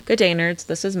Good day, nerds.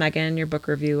 This is Megan, your book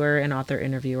reviewer and author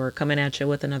interviewer, coming at you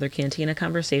with another Cantina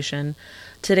conversation.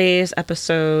 Today's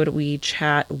episode, we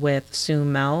chat with Sue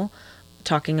Mell,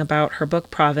 talking about her book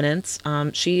Provenance.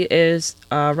 She is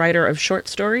a writer of short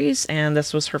stories, and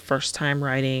this was her first time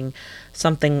writing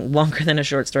something longer than a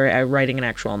short story, writing an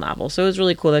actual novel. So it was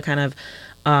really cool to kind of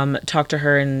talk to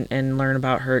her and learn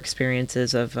about her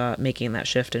experiences of making that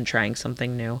shift and trying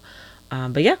something new.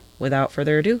 But yeah, without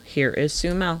further ado, here is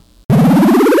Sue Mell.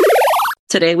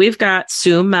 Today we've got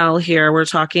Sue Mell here. We're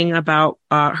talking about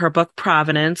her book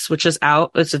Provenance, which is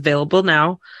out. It's available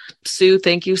now. Sue,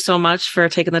 thank you so much for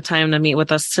taking the time to meet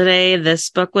with us today. This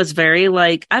book was very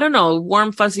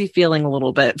warm, fuzzy feeling a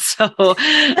little bit. So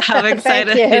I'm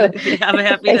excited. I'm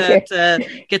happy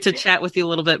to get to chat with you a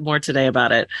little bit more today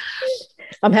about it.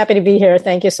 I'm happy to be here.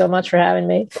 Thank you so much for having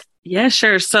me. Yeah,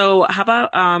 sure. So how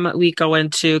about we go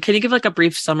into, can you give a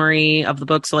brief summary of the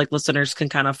book so listeners can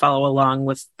kind of follow along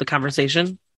with the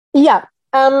conversation? Yeah.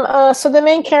 So the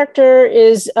main character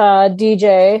is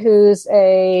DJ, who's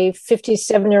a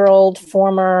 57-year-old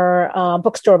former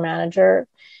bookstore manager,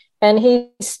 and he's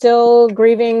still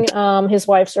grieving his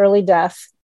wife's early death.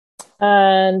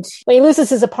 And when he loses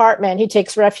his apartment, he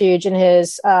takes refuge in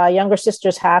his younger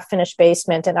sister's half-finished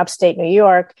basement in upstate New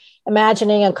York,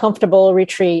 imagining a comfortable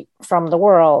retreat from the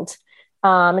world.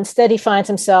 Instead, he finds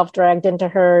himself dragged into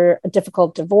her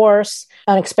difficult divorce,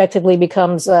 unexpectedly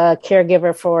becomes a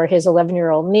caregiver for his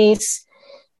 11-year-old niece,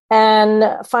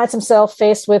 and finds himself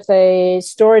faced with a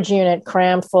storage unit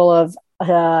crammed full of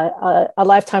a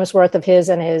lifetime's worth of his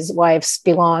and his wife's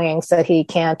belongings that he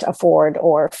can't afford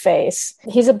or face.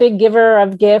 He's a big giver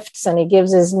of gifts, and he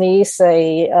gives his niece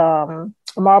a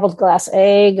marbled glass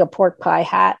egg, a pork pie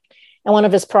hat, and one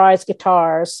of his prized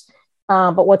guitars.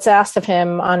 But what's asked of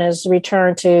him on his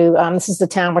return to, this is the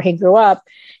town where he grew up,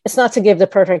 it's not to give the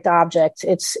perfect object.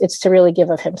 It's to really give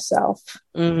of himself.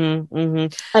 Mm-hmm,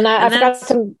 mm-hmm. And I forgot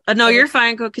to... No, you're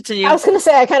fine. Go continue. I was going to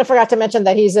say, I kind of forgot to mention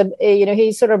that he's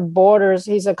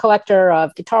he's a collector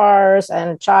of guitars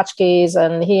and tchotchkes,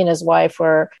 and he and his wife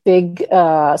were big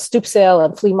stoop sale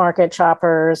and flea market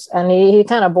shoppers, and he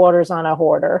kind of borders on a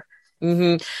hoarder.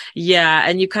 Mm-hmm. Yeah,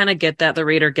 and you kind of get that, the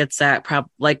reader gets that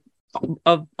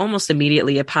almost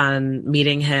immediately upon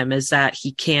meeting him, is that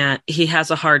he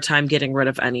has a hard time getting rid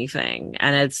of anything,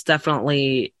 and it's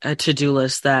definitely a to-do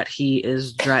list that he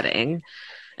is dreading.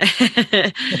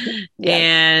 Yeah.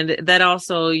 And that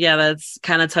also, that's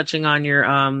kind of touching on your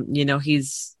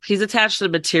he's attached to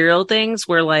material things,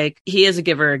 where he is a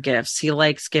giver of gifts. He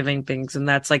likes giving things, and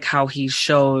that's how he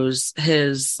shows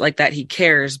his that he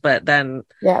cares. But then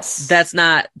yes, that's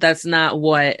not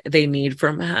what they need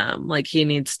from him. He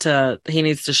needs to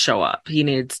show up. He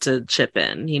needs to chip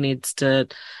in. He needs to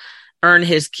earn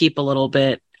his keep a little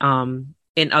bit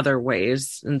in other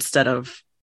ways, instead of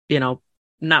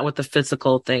not with the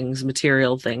physical things,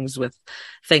 material things, with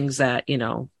things that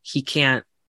he can't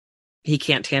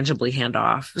tangibly hand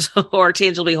off or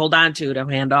tangibly hold on to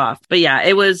hand off. But yeah,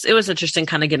 it was interesting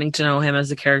kind of getting to know him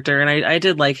as a character. And I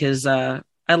did like his, I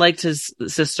liked his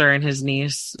sister and his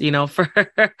niece, for kind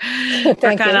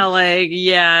of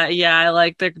I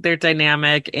liked their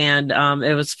dynamic. And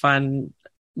it was fun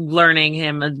learning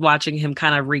him and watching him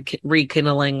kind of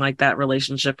rekindling that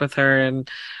relationship with her. And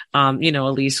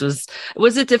Elise,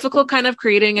 was it difficult kind of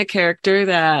creating a character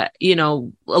that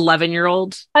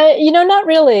 11-year-old? Not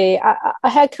really. I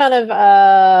had kind of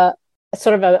a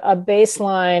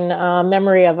baseline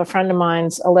memory of a friend of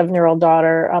mine's 11-year-old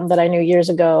daughter that I knew years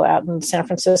ago out in San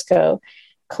Francisco,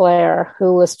 Claire,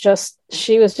 who was just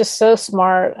so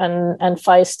smart and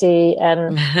feisty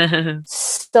and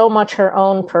so much her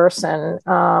own person.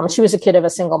 She was a kid of a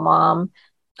single mom.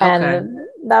 And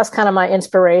that was kind of my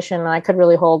inspiration. And I could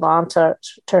really hold on to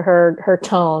her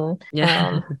tone.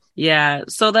 Yeah. Yeah.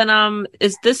 So then,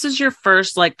 this is your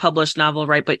first published novel,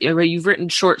 right? But you've written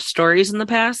short stories in the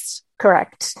past?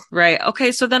 Correct. Right.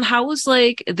 Okay. So then how was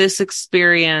this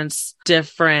experience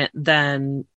different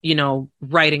than,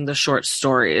 writing the short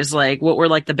stories? What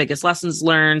were the biggest lessons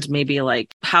learned? Maybe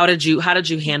how did you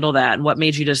handle that? And what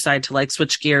made you decide to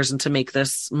switch gears and to make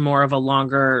this more of a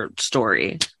longer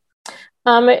story?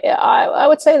 I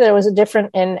would say that it was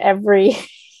different in every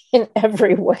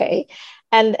way.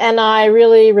 And I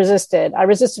really resisted. I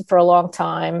resisted for a long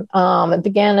time. It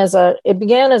began as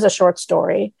a short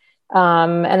story.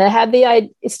 And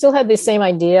it still had the same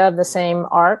idea of the same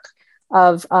arc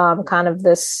of kind of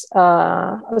this,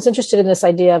 I was interested in this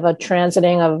idea of a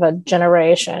transiting of a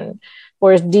generation,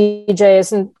 whereas DJ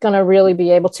isn't going to really be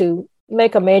able to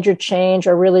make a major change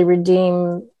or really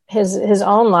redeem his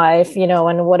own life,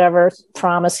 and whatever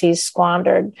traumas he's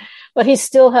squandered. but he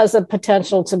still has a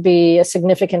potential to be a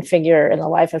significant figure in the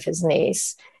life of his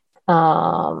niece.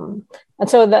 Um, and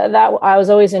so that I was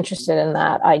always interested in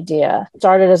that idea.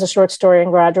 Started as a short story in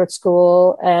graduate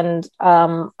school, and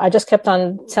I just kept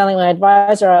on telling my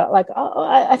advisor, like, "Oh,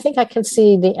 I think I can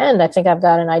see the end. I think I've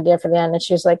got an idea for the end." And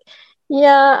she's like,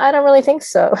 "Yeah, I don't really think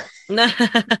so." She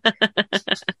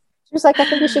was like, "I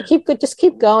think you should just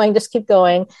keep going, just keep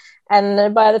going."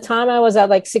 And by the time I was at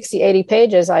like 60, 80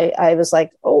 pages, I was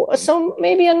like, oh, so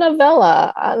maybe a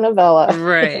novella.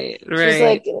 Right, She's right.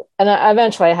 like, and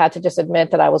eventually I had to just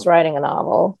admit that I was writing a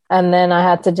novel. And then I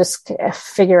had to just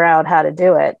figure out how to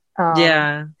do it.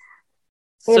 Yeah.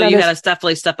 You So know, you had there's, to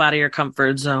definitely step out of your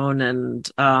comfort zone. And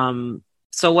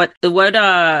so what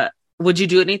would you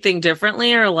do anything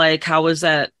differently, or like how was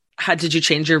that? How did you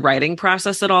change your writing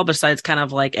process at all besides kind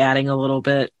of like adding a little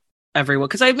bit everyone?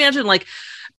 Because I imagine like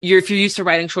if you're used to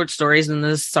writing short stories and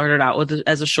this started out with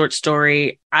as a short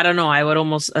story, I don't know, I would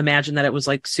almost imagine that it was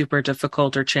like super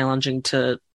difficult or challenging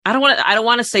to I don't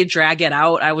want to say drag it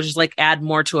out. I would just like add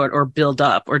more to it or build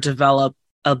up or develop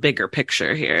a bigger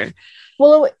picture here.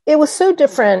 well, it was so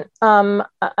different. I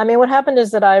mean, what happened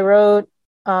is that I wrote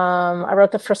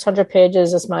the first 100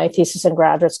 pages as my thesis in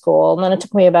graduate school. And then it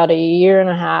took me about a year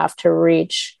and a half to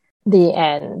reach the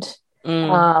end. Mm.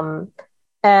 Um,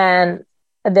 and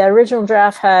the original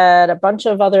draft had a bunch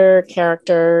of other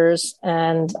characters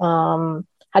and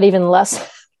had even less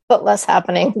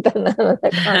happening than the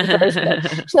current version.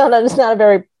 It's not a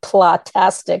very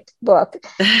plot-tastic book.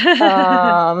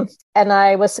 And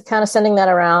I was kind of sending that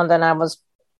around, and I was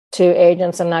to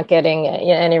agents and not getting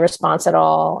any response at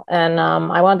all. And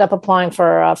I wound up applying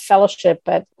for a fellowship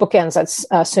at Bookends at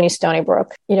SUNY Stony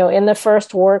Brook. In the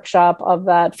first workshop of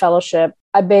that fellowship,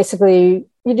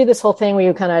 you do this whole thing where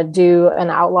you kind of do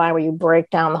an outline where you break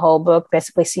down the whole book,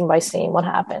 basically scene by scene, what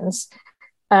happens.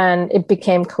 And it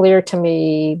became clear to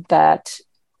me that,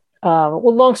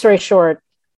 long story short,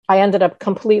 I ended up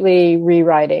completely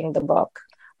rewriting the book.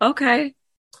 Okay.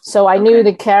 So I knew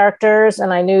the characters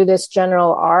and I knew this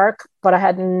general arc, but I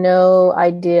had no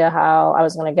idea how I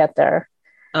was going to get there.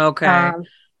 Okay.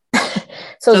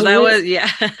 So that was, yeah.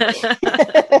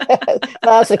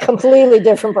 That's a completely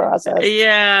different process.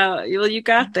 Yeah. Well, you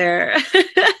got there.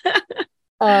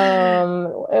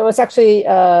 It was actually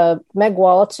Meg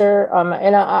Wolitzer.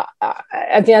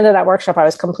 At the end of that workshop, I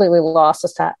was completely lost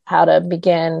as to how to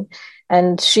begin.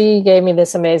 And she gave me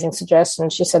this amazing suggestion.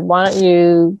 She said, "Why don't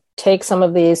you take some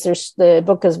of these?" The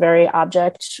book is very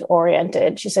object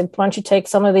oriented. She said, "Why don't you take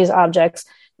some of these objects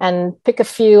and pick a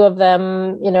few of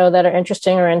them, that are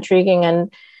interesting or intriguing,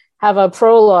 and have a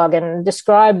prologue and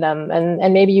describe them.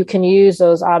 And maybe you can use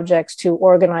those objects to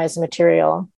organize the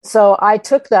material." So I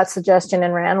took that suggestion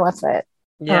and ran with it.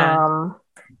 Yeah.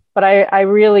 But I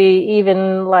really,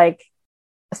 even like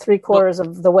 3/4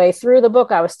 of the way through the book,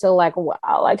 I was still like,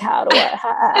 wow, like how do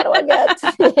I get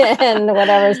and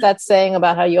whatever that's saying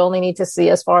about how you only need to see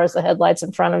as far as the headlights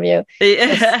in front of you.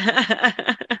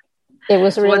 Yeah. It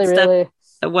was really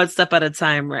one step at a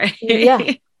time, right?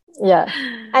 Yeah.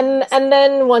 And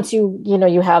then once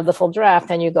you have the full draft,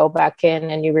 then you go back in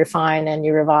and you refine and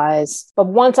you revise. But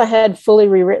once I had fully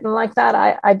rewritten like that,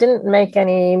 I didn't make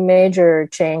any major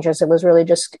changes. It was really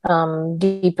just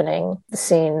deepening the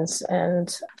scenes. And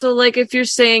so like if you're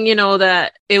saying,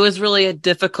 that it was really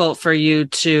difficult for you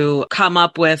to come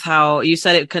up with how you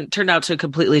said it turned out to a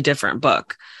completely different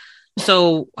book.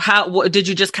 So what did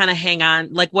you just kind of hang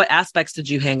on? Like what aspects did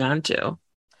you hang on to?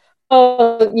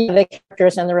 The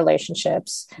characters and the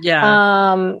relationships. Yeah.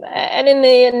 And in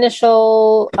the in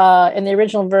the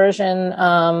original version,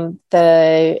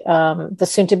 the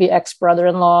soon-to-be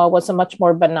ex-brother-in-law was a much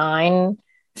more benign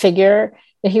figure.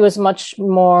 He was much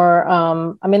more.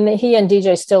 He and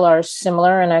DJ still are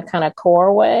similar in a kind of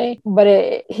core way,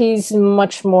 but he's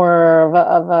much more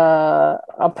of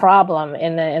a problem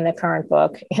in the current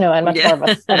book, and much more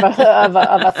of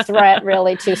a threat,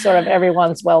 really, to sort of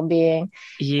everyone's well-being.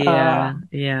 Yeah.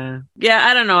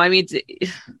 I don't know. I mean,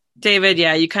 David,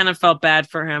 yeah, you kind of felt bad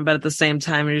for him, but at the same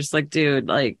time, you're just like, dude,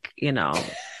 like,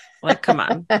 like, come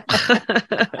on.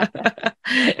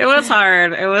 It was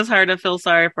hard. It was hard to feel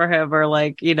sorry for him or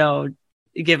like,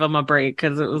 give him a break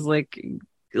because it was like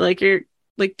you're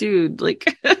like, dude,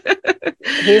 like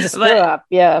he's a screw up.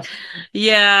 Yeah.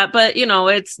 Yeah. But,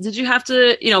 did you have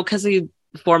to, because he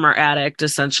former addict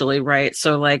essentially, right?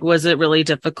 So like, was it really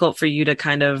difficult for you to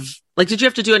kind of like, did you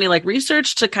have to do any like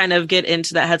research to kind of get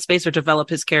into that headspace or develop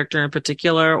his character in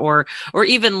particular or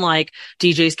even like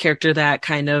DJ's character, that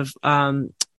kind of,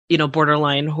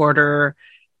 borderline hoarder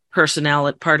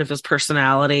personality, part of his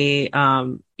personality.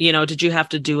 Did you have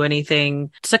to do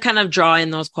anything to kind of draw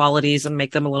in those qualities and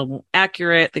make them a little more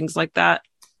accurate, things like that?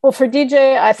 Well, for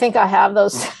DJ, I think I have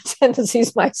those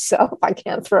tendencies myself. I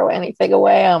can't throw anything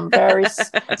away. I'm very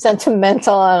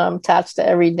sentimental and I'm attached to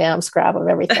every damn scrap of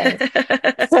everything.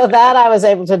 So that I was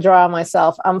able to draw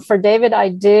myself. For David, I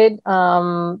did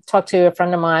talk to a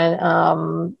friend of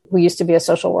mine who used to be a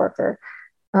social worker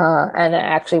and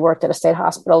actually worked at a state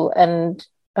hospital, and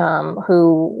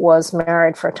who was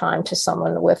married for a time to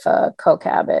someone with a coke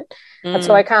habit. And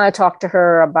so I kind of talked to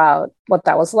her about what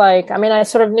that was like. I mean, I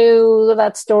sort of knew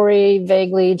that story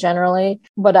vaguely, generally,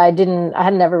 but I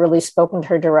had never really spoken to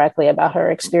her directly about her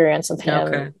experience of him.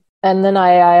 Okay. And then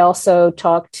I also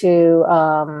talked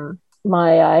to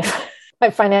my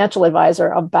financial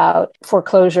advisor about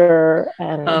foreclosure,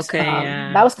 and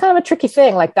that was kind of a tricky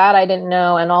thing. Like that I didn't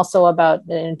know, and also about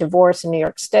divorce in New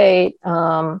York State,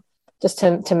 just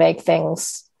to make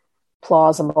things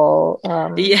plausible.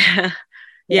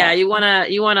 Yeah, you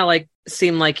wanna like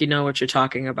seem like you know what you're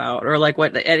talking about, or like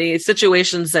what any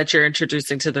situations that you're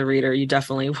introducing to the reader. You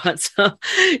definitely want to,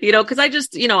 because I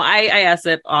just, I ask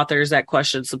authors that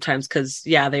question sometimes because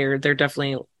they're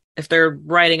definitely, if they're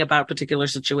writing about particular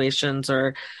situations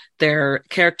or their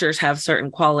characters have certain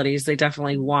qualities, they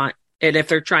definitely want. And if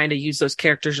they're trying to use those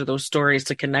characters or those stories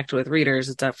to connect with readers,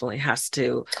 it definitely has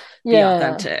to be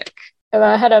authentic.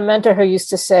 I had a mentor who used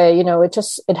to say,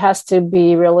 it has to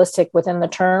be realistic within the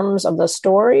terms of the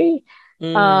story.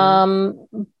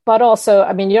 But also,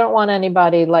 I mean, you don't want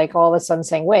anybody like all of a sudden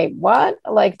saying, wait, what?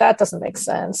 Like that doesn't make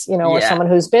sense, or someone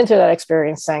who's been through that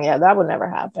experience saying, yeah, that would never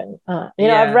happen.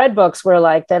 I've read books where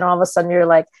like, then all of a sudden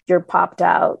you're popped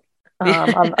out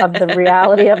of the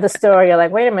reality of the story. You're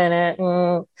like, wait a minute.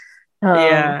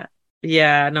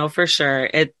 No, for sure.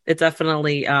 It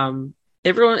definitely,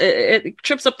 it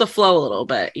trips up the flow a little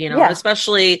bit,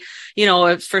 especially,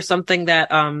 if for something that,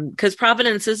 cause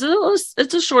Providence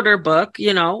it's a shorter book,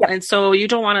 and so you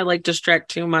don't want to like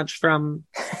distract too much from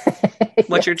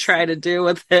what you're trying to do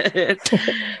with it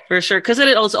for sure. Cause it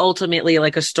is ultimately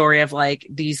like a story of like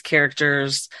these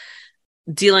characters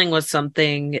dealing with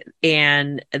something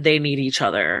and they need each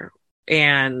other.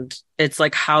 And it's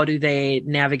like, how do they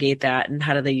navigate that? And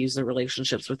how do they use the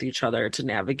relationships with each other to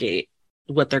navigate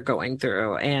what they're going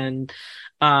through? And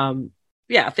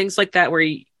things like that where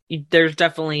there's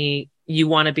definitely, you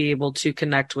want to be able to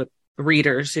connect with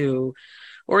readers who,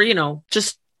 or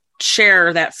just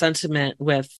share that sentiment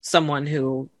with someone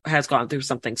who has gone through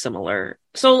something similar.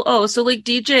 So like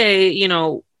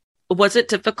DJ, was it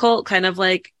difficult kind of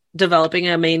like developing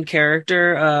a main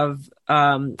character of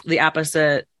the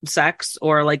opposite sex,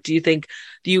 or like do you think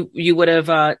you would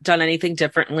have done anything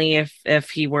differently if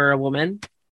he were a woman?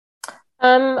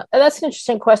 That's an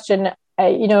interesting question.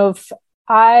 If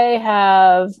I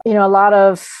have, a lot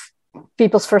of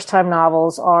people's first time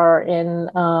novels are in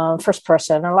first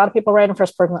person. A lot of people write in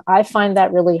first person. I find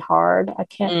that really hard. I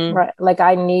can't write, like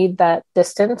I need that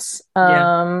distance.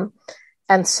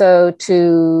 And so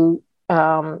to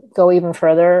go even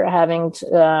further, having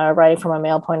writing from a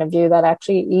male point of view, that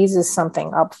actually eases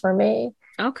something up for me.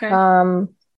 Okay.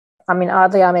 I mean,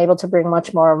 oddly, I'm able to bring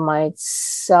much more of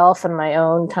myself and my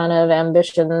own kind of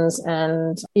ambitions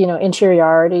and,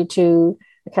 interiority to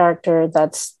a character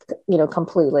that's,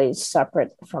 completely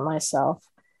separate from myself.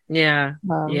 Yeah.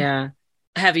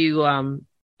 Have you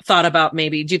thought about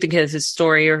maybe, do you think his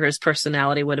story or his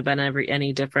personality would have been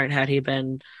any different had he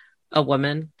been a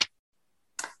woman?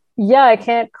 Yeah, I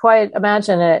can't quite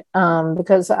imagine it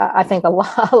because I think a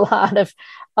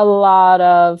lot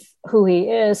of who he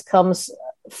is comes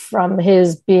from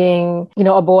his being,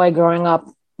 a boy growing up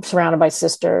surrounded by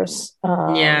sisters.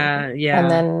 And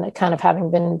then kind of having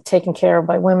been taken care of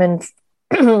by women,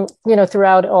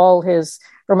 throughout all his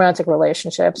romantic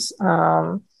relationships.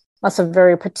 That's a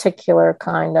very particular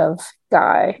kind of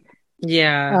guy.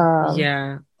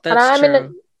 That's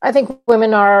true. I think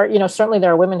women are, certainly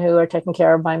there are women who are taken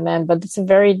care of by men, but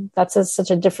that's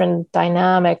such a different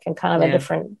dynamic and kind of a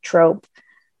different trope.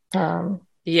 And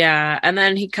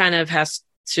then he kind of has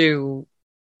to,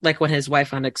 like when his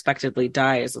wife unexpectedly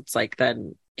dies, it's like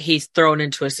then he's thrown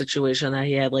into a situation that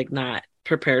he had like not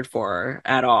prepared for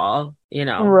at all,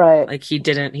 right? Like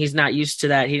he's not used to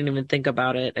that. He didn't even think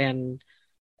about it. And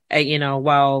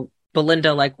while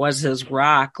Belinda like was his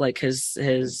rock, like his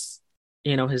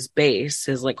base,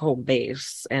 his like home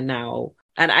base, and now.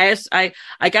 And I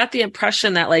got the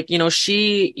impression that like, because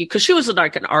she was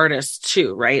like an artist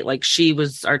too, right? Like she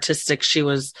was artistic. She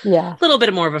was a little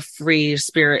bit more of a free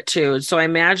spirit too. So I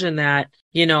imagine that,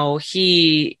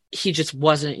 he just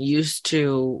wasn't used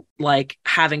to like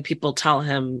having people tell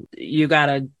him, you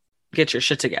gotta get your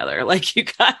shit together. Like you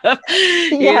gotta,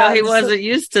 Yeah, he wasn't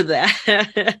used to that.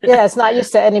 yeah, it's not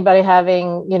used to anybody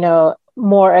having,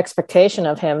 more expectation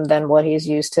of him than what he's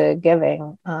used to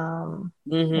giving.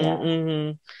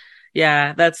 Yeah.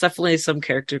 Yeah, that's definitely some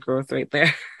character growth right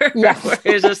there. Yeah. Where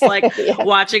it's just like Yeah.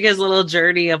 watching his little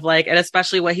journey of like, and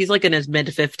especially when he's like in his mid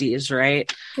 50s,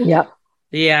 right? Yeah.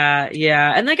 Yeah,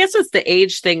 yeah. And I guess it's the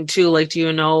age thing too. Like,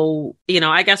 do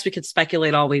I guess we could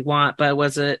speculate all we want, but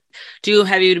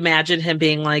have you imagined him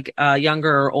being like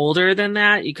younger or older than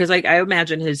that? Because like I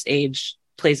imagine his age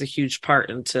plays a huge part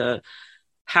into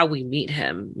how we meet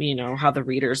him, how the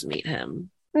readers meet him.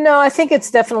 No, I think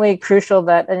it's definitely crucial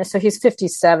that, and so he's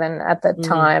 57 at the Mm-hmm.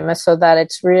 time, so that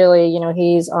it's really,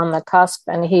 he's on the cusp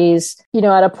and he's,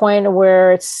 at a point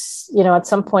where it's, at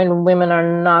some point women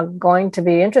are not going to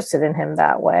be interested in him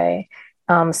that way.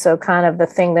 So kind of the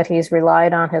thing that he's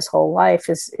relied on his whole life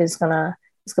is gonna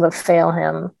fail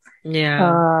him.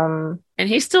 Yeah. And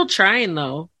he's still trying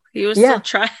though. He was still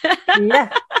trying.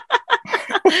 Yeah.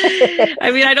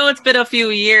 I mean, I know it's been a few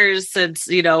years since,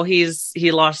 he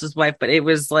lost his wife, but it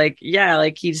was like, yeah,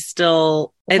 like he's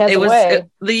still, it was,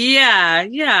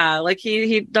 yeah. Like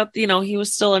he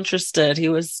was still interested. He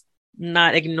was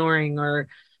not ignoring or,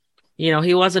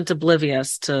 he wasn't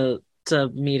oblivious to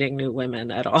meeting new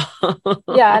women at all.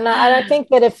 Yeah. And I think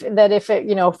that if it, if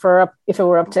it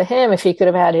were up to him, if he could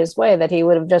have had his way, that he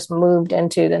would have just moved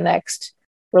into the next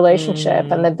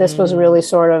relationship, and that this was really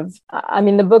sort of, I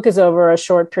mean, the book is over a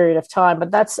short period of time,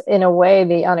 but that's in a way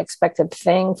the unexpected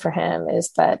thing for him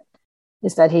is that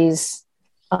he's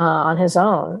on his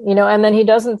own, and then he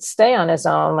doesn't stay on his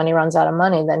own. When he runs out of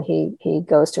money, then he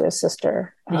goes to his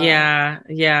sister.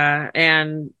 Yeah.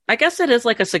 And I guess it is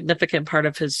like a significant part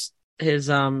of his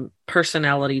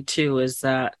personality too, is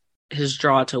that his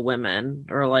draw to women,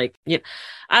 or like,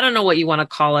 I don't know what you want to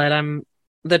call it.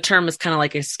 The term is kind of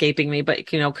like escaping me, but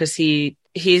because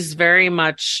he's very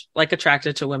much like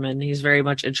attracted to women. He's very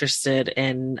much interested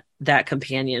in that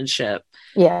companionship.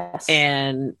 Yes.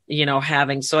 And,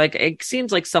 having, so like, it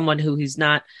seems like someone who he's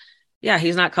not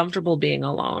comfortable being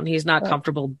alone. He's not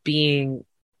comfortable being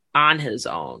on his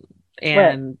own.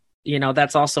 And,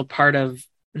 that's also part of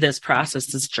this process,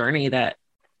 this journey that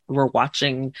we're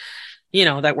watching,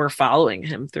 that we're following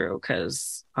him through.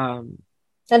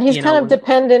 And he's kind of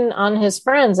dependent on his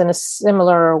friends in a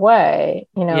similar way.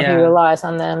 He relies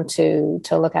on them to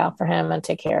look out for him and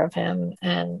take care of him.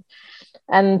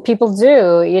 And people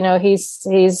do,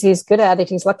 he's good at it.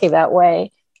 He's lucky that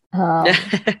way.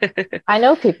 I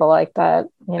know people like that,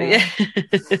 and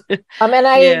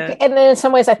then in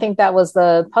some ways I think that was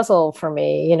the puzzle for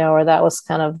me, or that was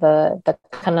kind of the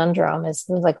conundrum, is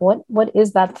like, what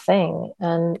is that thing?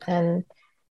 And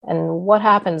what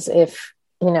happens if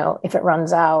it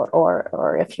runs out,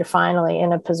 or if you're finally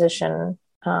in a position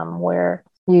where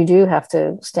you do have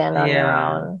to stand on your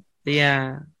own.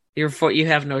 Yeah. You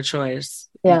have no choice.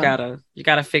 Yeah. You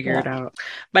gotta figure it out.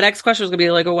 My next question was gonna be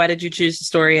like, why did you choose the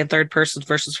story in third person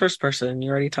versus first person?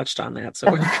 You already touched on that.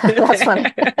 So that's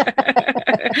funny.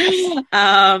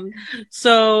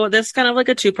 So this is kind of like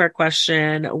a two-part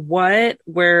question. What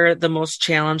were the most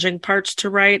challenging parts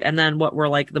to write? And then what were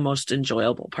like the most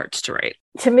enjoyable parts to write?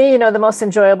 To me, the most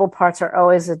enjoyable parts are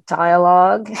always a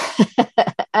dialogue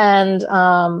and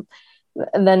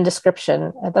then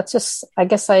description. That's just, I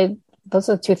guess those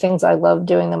are the two things I love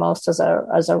doing the most as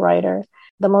a writer.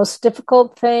 The most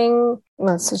difficult thing,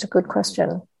 that's such a good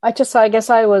question. I guess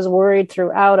I was worried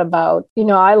throughout about,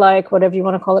 I like, whatever you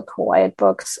want to call it, quiet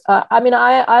books.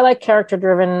 I like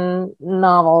character-driven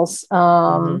novels.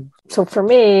 So for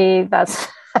me, that's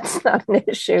not an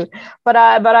issue. But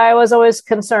I was always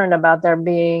concerned about there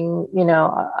being,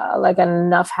 like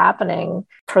enough happening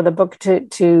for the book to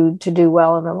do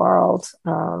well in the world.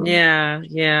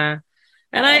 Yeah.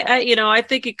 And I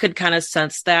think it could kind of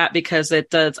sense that, because it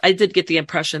does. I did get the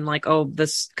impression like,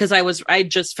 because I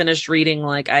just finished reading,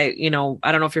 like, I don't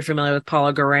know if you're familiar with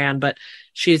Paula Goran, but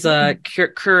she's a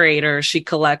curator. She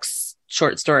collects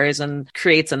short stories and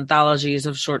creates anthologies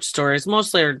of short stories.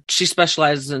 Mostly she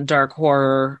specializes in dark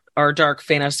horror or dark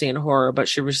fantasy and horror, but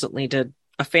she recently did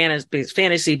a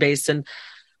fantasy based. And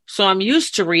so I'm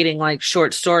used to reading like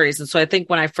short stories. And so I think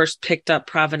when I first picked up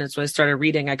Providence, when I started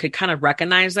reading, I could kind of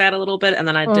recognize that a little bit. And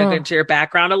then I dug into your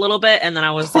background a little bit. And then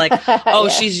I was like,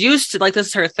 she's used to, like, this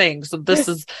is her thing. So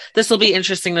this will be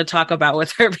interesting to talk about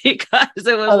with her, because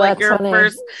it was like your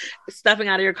first stepping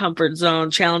out of your comfort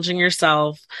zone, challenging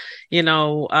yourself,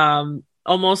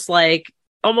 almost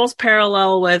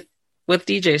parallel with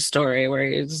DJ's story, where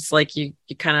it's like, you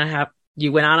kind of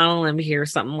you went out on a limb here,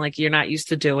 something like you're not used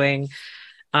to doing.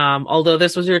 Although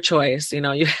this was your choice, you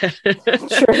True.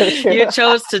 you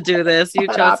chose to do this. You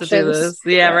Had chose to do options. this.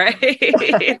 Yeah, Yeah.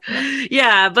 right.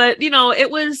 Yeah, but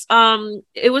it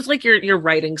was like your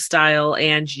writing style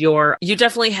and you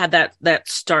definitely had that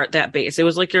start, that base. It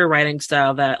was like your writing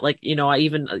style that like, I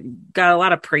even got a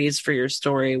lot of praise for your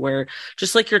story where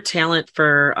just like your talent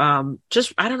for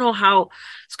just I don't know how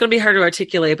it's going to be hard to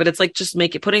articulate, but it's like just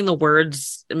putting the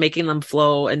words, making them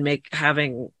flow and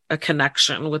having a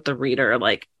connection with the reader,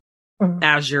 like Mhm.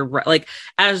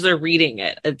 as they're reading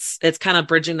it. It's kind of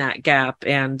bridging that gap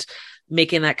and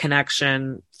making that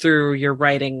connection through your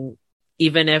writing,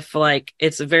 even if like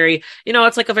it's a very,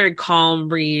 it's like a very calm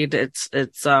read. It's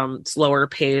slower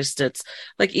paced. It's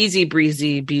like easy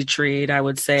breezy beach read, I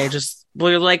would say. Just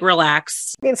like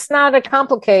relax. It's not a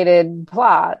complicated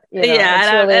plot, Yeah,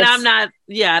 It's really I'm not.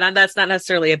 Yeah, and that's not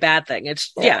necessarily a bad thing.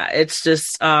 It's yeah. it's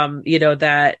just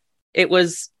that it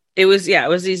was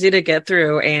easy to get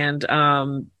through,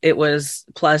 and it was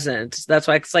pleasant. That's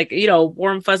why it's like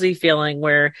warm fuzzy feeling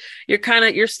where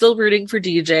you're still rooting for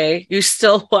DJ. You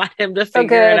still want him to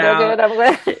figure it Oh out. good. I'm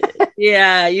glad.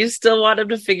 Yeah, you still want him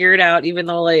to figure it out, even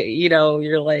though like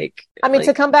you're like. I mean,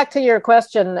 to come back to your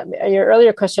question, your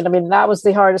earlier question, I mean, that was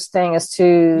the hardest thing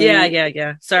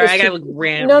Yeah. Sorry, I got no,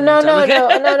 rambling. no, no, no,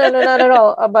 no, no, no, not at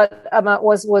all. But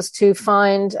was to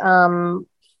find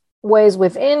ways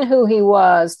within who he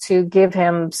was to give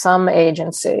him some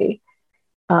agency.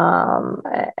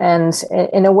 And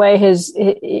in a way,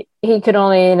 he could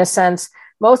only, in a sense,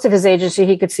 most of his agency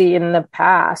he could see in the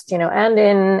past, and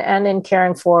in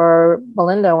caring for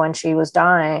Belinda when she was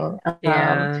dying,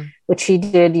 Yeah. which he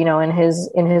did, in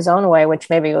his own way,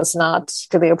 which maybe was not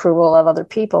to the approval of other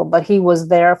people, but he was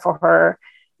there for her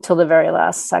till the very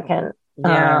last second,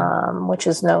 Yeah. which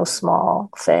is no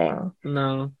small thing.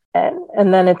 No.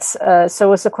 And then it's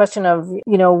a question of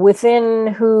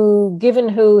given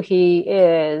who he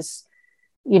is,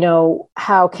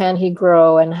 how can he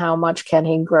grow and how much can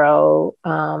he grow,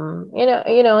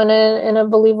 in a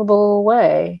believable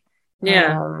way.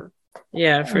 Yeah.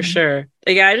 Yeah, for sure.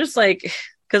 Yeah, I just like,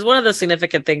 because one of the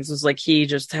significant things was like he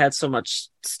just had so much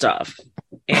stuff,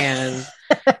 and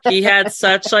he had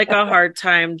such like a hard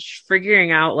time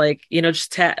figuring out like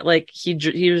like he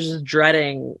was just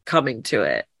dreading coming to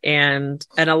it, and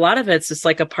a lot of it's just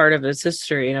like a part of his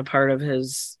history and a part of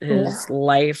his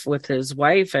life with his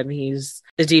wife, and he's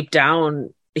deep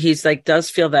down he's like does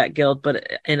feel that guilt, but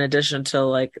in addition to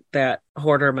like that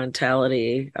hoarder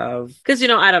mentality of, because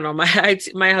I don't know, my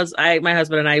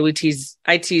husband and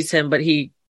I tease him, but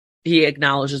he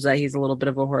acknowledges that he's a little bit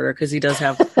of a hoarder because he does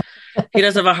have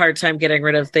a hard time getting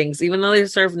rid of things, even though they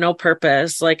serve no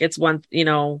purpose. Like it's one,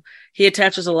 he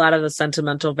attaches a lot of the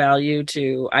sentimental value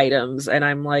to items. And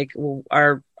I'm like, well,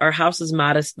 our house is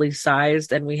modestly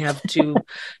sized and we have two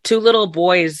little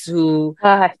boys who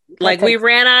we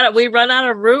run out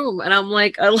of room. And I'm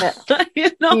like, you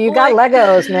got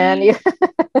Legos, man.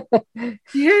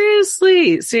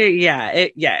 Seriously. So yeah,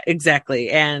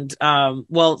 exactly. And,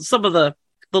 well, some of the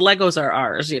Legos are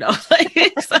ours,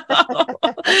 so,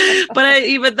 but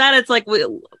even that, it's like,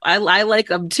 I like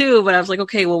them too, but I was like,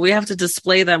 okay, well, we have to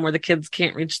display them where the kids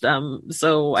can't reach them.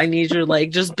 So I need you to like,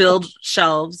 just build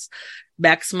shelves,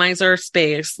 maximize our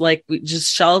space, like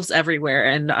just shelves everywhere.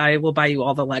 And I will buy you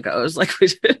all the Legos like we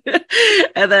did.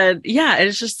 And then, yeah,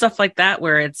 it's just stuff like that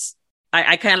where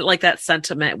I kind of like that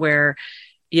sentiment where,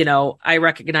 I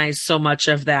recognize so much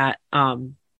of that,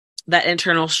 that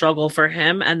internal struggle for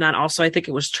him. And then also, I think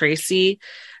it was Tracy.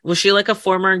 Was she like a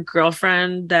former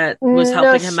girlfriend that was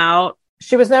helping him out?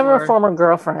 She was never a former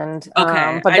girlfriend.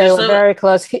 Okay. But they were very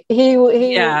close. He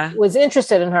was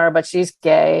interested in her, but she's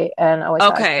gay and always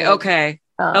okay.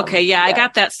 Yeah. I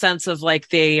got that sense of like,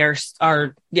 they are,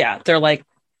 they're like,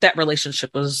 that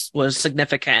relationship was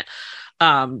significant.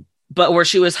 But where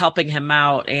she was helping him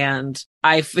out, and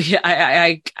her character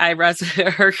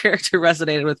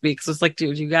resonated with me because it's like,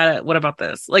 dude, you gotta, what about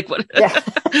this? Like, what? Yeah.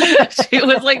 She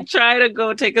was like trying to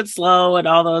go take it slow and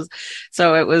all those.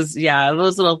 So it was,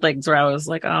 those little things where I was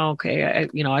like, oh, okay,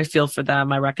 I feel for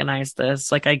them. I recognize this.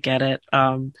 Like, I get it.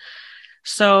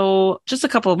 So just a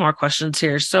couple of more questions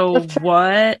here. So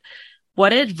what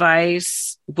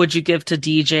advice would you give to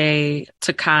DJ,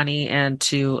 to Connie, and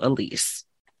to Elise?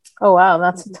 Oh, wow.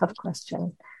 That's a tough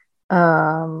question.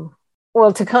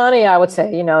 Well, to Connie, I would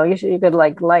say, you could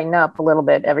like lighten up a little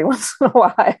bit every once in a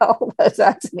while.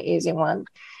 That's an easy one.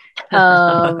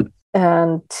 And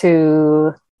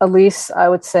to Elise, I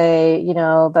would say,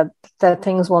 that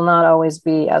things will not always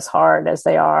be as hard as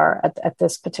they are at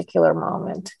this particular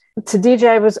moment. To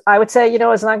DJ, I would say,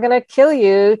 it's not going to kill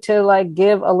you to like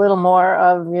give a little more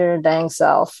of your dang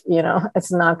self.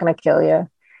 It's not going to kill you.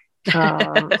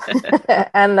 um,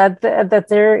 and that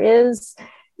there is,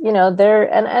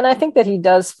 and I think that he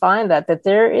does find that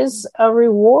there is a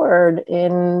reward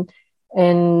in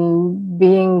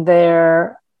being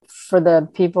there for the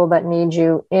people that need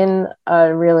you in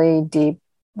a really deep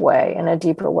way, in a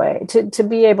deeper way, to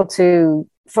be able to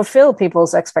fulfill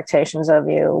people's expectations of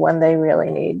you when they really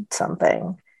need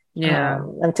something, Yeah.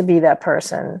 and to be that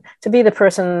person, to be the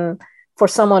person for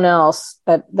someone else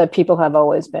that people have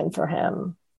always been for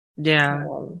him. Yeah.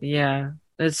 Yeah.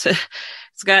 It's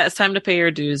time to pay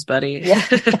your dues, buddy. Yeah.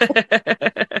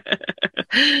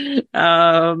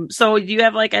 So do you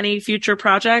have like any future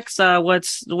projects?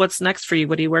 What's next for you?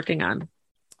 What are you working on?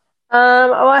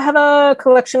 I have a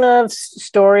collection of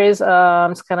stories.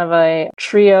 It's kind of a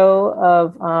trio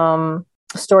of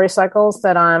story cycles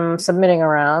that I'm submitting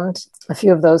around. A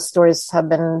few of those stories have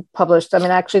been published. I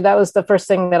mean, actually, that was the first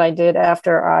thing that I did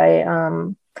after I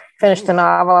finished the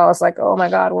novel. I was like, oh my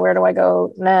God, where do I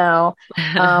go now?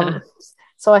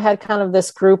 So I had kind of this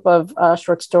group of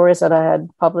short stories that I had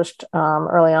published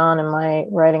early on in my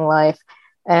writing life.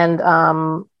 And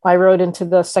I wrote into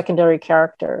the secondary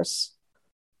characters.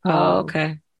 Oh,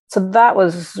 okay. So that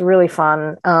was really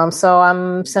fun. So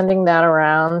I'm sending that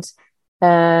around,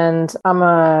 and I'm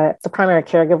the primary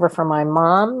caregiver for my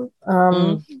mom,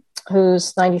 Mm.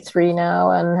 who's 93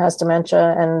 now and has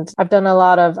dementia. And I've done a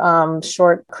lot of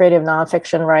short creative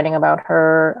nonfiction writing about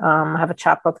her. I have a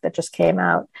chapbook that just came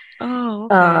out Oh,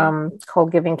 okay.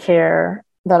 called Giving Care,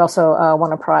 that also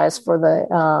won a prize for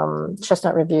the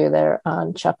Chestnut Review, their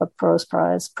chapbook prose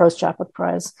chapbook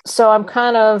prize. So I'm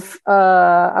kind of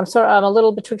I'm a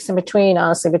little betwixt and between,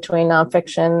 honestly, between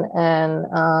nonfiction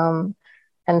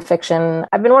and fiction.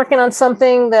 I've been working on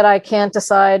something that I can't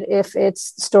decide if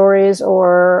it's stories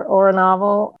or a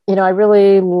novel. I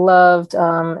really loved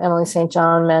Emily St.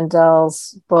 John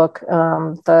Mandel's book,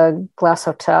 The Glass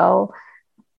Hotel,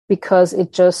 because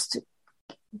it just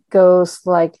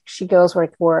she goes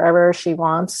like wherever she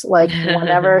wants, like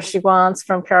whenever she wants,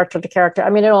 from character to character. I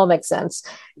mean, it all makes sense,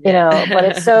 Yeah.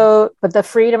 but the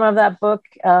freedom of that book,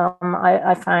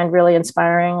 I find really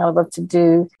inspiring. I would love to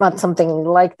do not something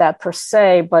like that per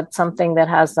se, but something that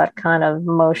has that kind of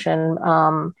motion,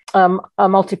 a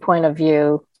multi-point of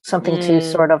view, something to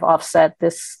sort of offset.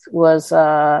 This was,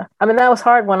 I mean, that was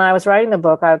hard when I was writing the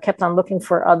book. I kept on looking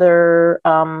for other,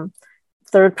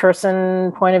 third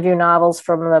person point of view novels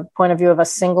from the point of view of a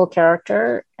single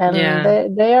character, and Yeah.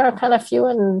 they are kind of few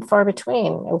and far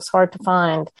between. It was hard to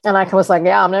find, and I was like,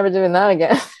 yeah, I'm never doing that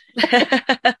again.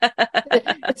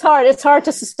 It's hard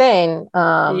to sustain.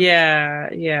 Yeah,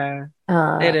 yeah,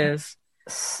 uh it is.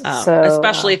 so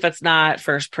Especially if it's not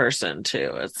first person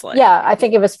too. It's like, yeah, I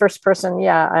think if it's first person,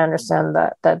 yeah, I understand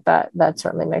that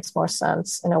certainly makes more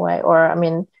sense in a way, or I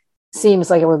mean, seems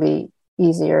like it would be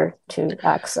easier to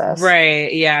access. right,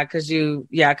 because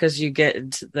you get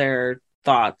into their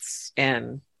thoughts,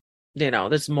 and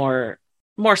there's more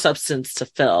substance to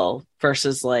fill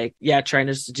versus like, yeah, trying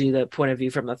to do the point of view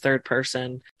from the third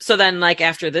person. So then, like,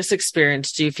 after this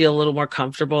experience, do you feel a little more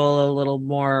comfortable, a little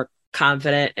more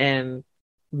confident in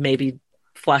maybe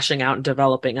fleshing out and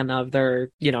developing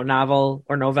another, novel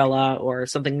or novella or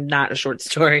something, not a short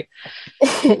story?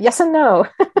 Yes and no.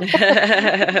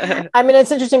 I mean,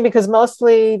 it's interesting because most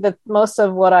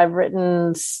of what I've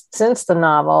written since the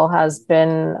novel has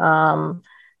been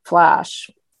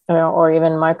flash, or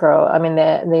even micro. I mean,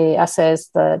 the essays,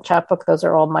 the chapbook, those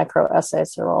are all micro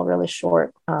essays. They're all really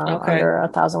short, Okay. under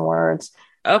 1,000 words.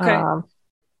 Okay. Um,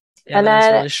 Yeah, and that is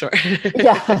then really short.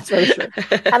 Yeah, that's really short.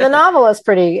 And the novel is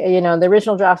pretty, the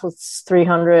original draft was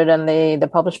 300 and the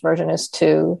published version is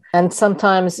 2. And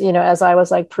sometimes, as I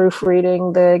was like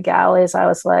proofreading the galleys, I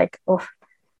was like, oh,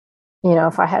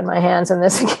 if I had my hands in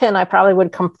this again, I probably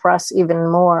would compress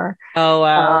even more. Oh,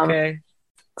 wow. Um, Okay.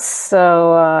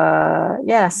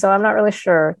 yeah, so I'm not really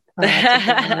sure. To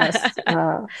be honest.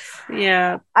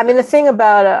 Yeah. I mean, the thing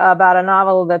about a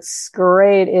novel that's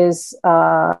great is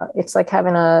it's like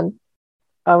having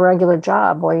a regular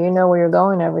job where you know where you're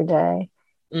going every day.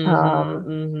 Mm-hmm.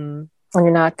 Mm-hmm. When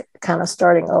you're not kind of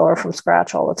starting over from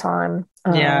scratch all the time.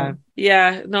 Yeah.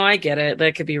 Yeah. No, I get it.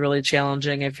 That could be really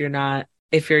challenging if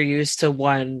you're used to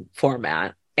one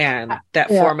format and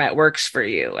that Yeah. format works for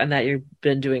you and that you've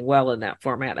been doing well in that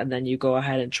format. And then you go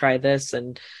ahead and try this.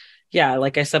 And yeah,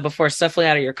 like I said before, it's definitely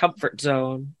out of your comfort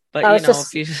zone. But I was if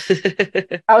just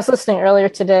you I was listening earlier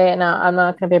today, and I'm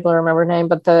not going to be able to remember her name,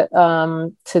 but the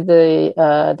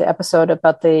episode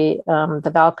about the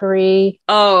Valkyrie.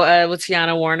 Oh, with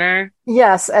Tiana Warner.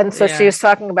 Yes, and so she Yeah. was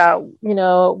talking about,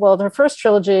 well, her first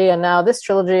trilogy and now this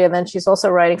trilogy, and then she's also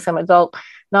writing some adult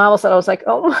novels that I was like,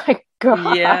 oh my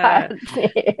Yeah. God.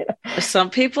 Some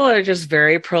people are just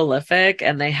very prolific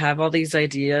and they have all these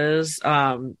ideas.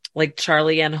 Like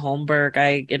Charlie Ann Holmberg,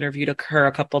 I interviewed her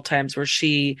a couple times where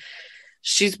she's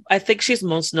I think she's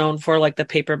most known for like the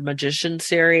Paper Magician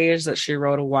series that she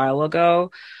wrote a while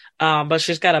ago. But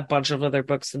she's got a bunch of other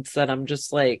books since then. I'm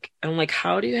like,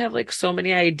 how do you have like so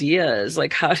many ideas?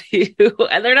 Like, how do you?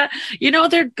 And they're not,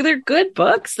 they're good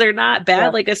books. They're not bad. Yeah.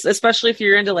 Like, especially if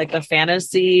you're into like the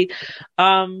fantasy,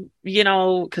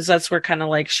 because that's where kind of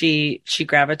like she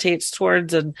gravitates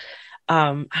towards. And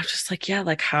I'm just like, yeah,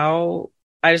 like how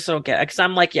I just don't get it. Because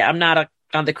I'm like, yeah,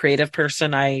 I'm the creative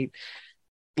person.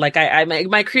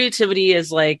 My creativity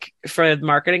is like for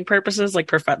marketing purposes, like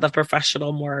the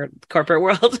professional, more corporate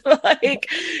world,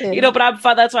 like, Yeah. but I'm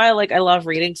fun. That's why I love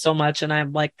reading so much. And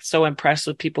I'm like so impressed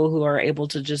with people who are able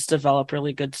to just develop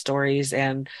really good stories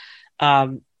and,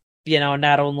 um,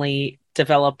 not only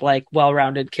develop like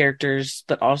well-rounded characters,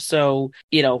 but also,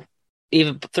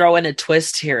 even throw in a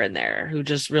twist here and there who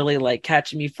just really like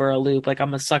catch me for a loop. Like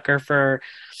I'm a sucker for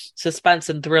suspense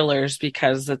and thrillers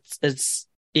because I'm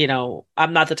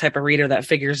not the type of reader that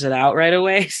figures it out right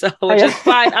away. So, which is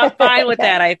fine. I'm fine with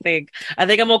Yeah. that. I think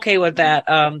I'm okay with that.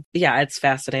 Yeah, it's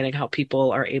fascinating how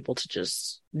people are able to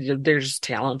just, they're just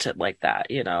talented like that,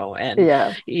 and,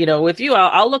 Yeah. with you,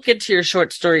 I'll look into your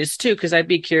short stories too, because I'd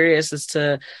be curious as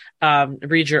to,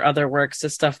 read your other works, the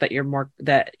stuff that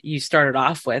you started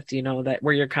off with, that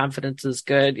where your confidence is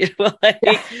good, Yeah. like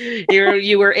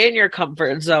you were in your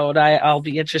comfort zone. I'll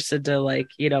be interested to like,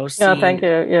 No, thank see.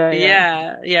 you. Yeah, yeah,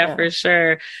 Yeah, yeah. for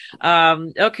sure.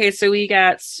 Okay, so we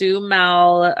got Sue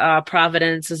Mell,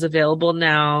 Providence is available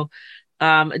now.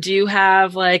 Do you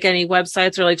have like any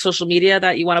websites or like social media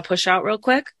that you want to push out real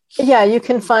quick? Yeah, you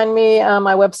can find me.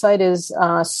 My website is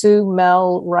Sue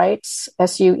Mell Writes,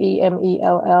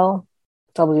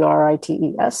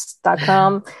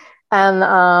 SUEMELLWRITES.com. And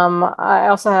I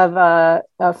also have a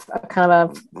kind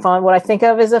of a fun, what I think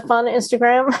of as a fun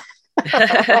Instagram,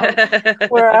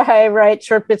 where I write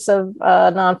short bits of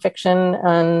nonfiction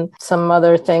and some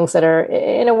other things that are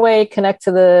in a way connect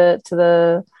to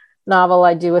the novel.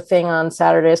 I do a thing on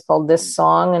Saturdays called This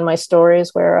Song in my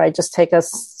stories, where I just take a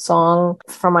song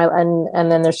from and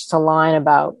then there's just a line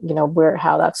about, where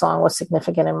how that song was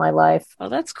significant in my life. Oh,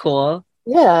 that's cool.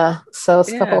 Yeah. So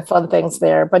it's a couple Yeah. of fun things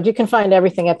there. But you can find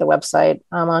everything at the website.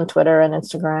 I'm on Twitter and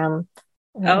Instagram.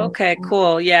 And Okay,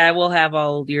 cool. Yeah, we'll have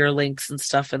all your links and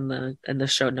stuff in the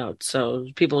show notes, so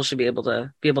people should be able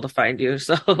to find you.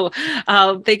 So,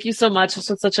 thank you so much. This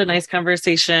was such a nice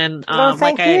conversation. oh,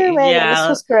 thank you, Megan. This Yeah.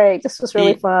 was great. This was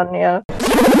really fun. Yeah.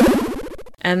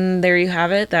 And there you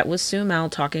have it. That was Sue Mell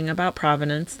talking about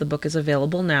Provenance. The book is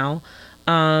available now.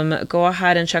 Go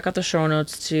ahead and check out the show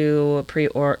notes to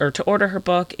pre-order or to order her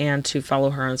book and to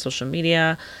follow her on social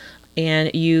media.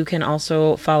 And you can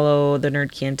also follow the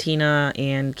Nerd Cantina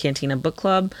and Cantina Book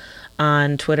Club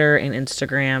on Twitter and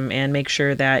Instagram. And make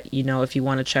sure that, if you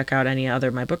want to check out any other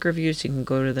my book reviews, you can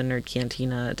go to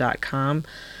thenerdcantina.com.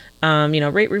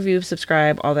 Rate, review,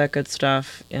 subscribe, all that good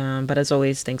stuff. But as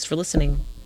always, thanks for listening.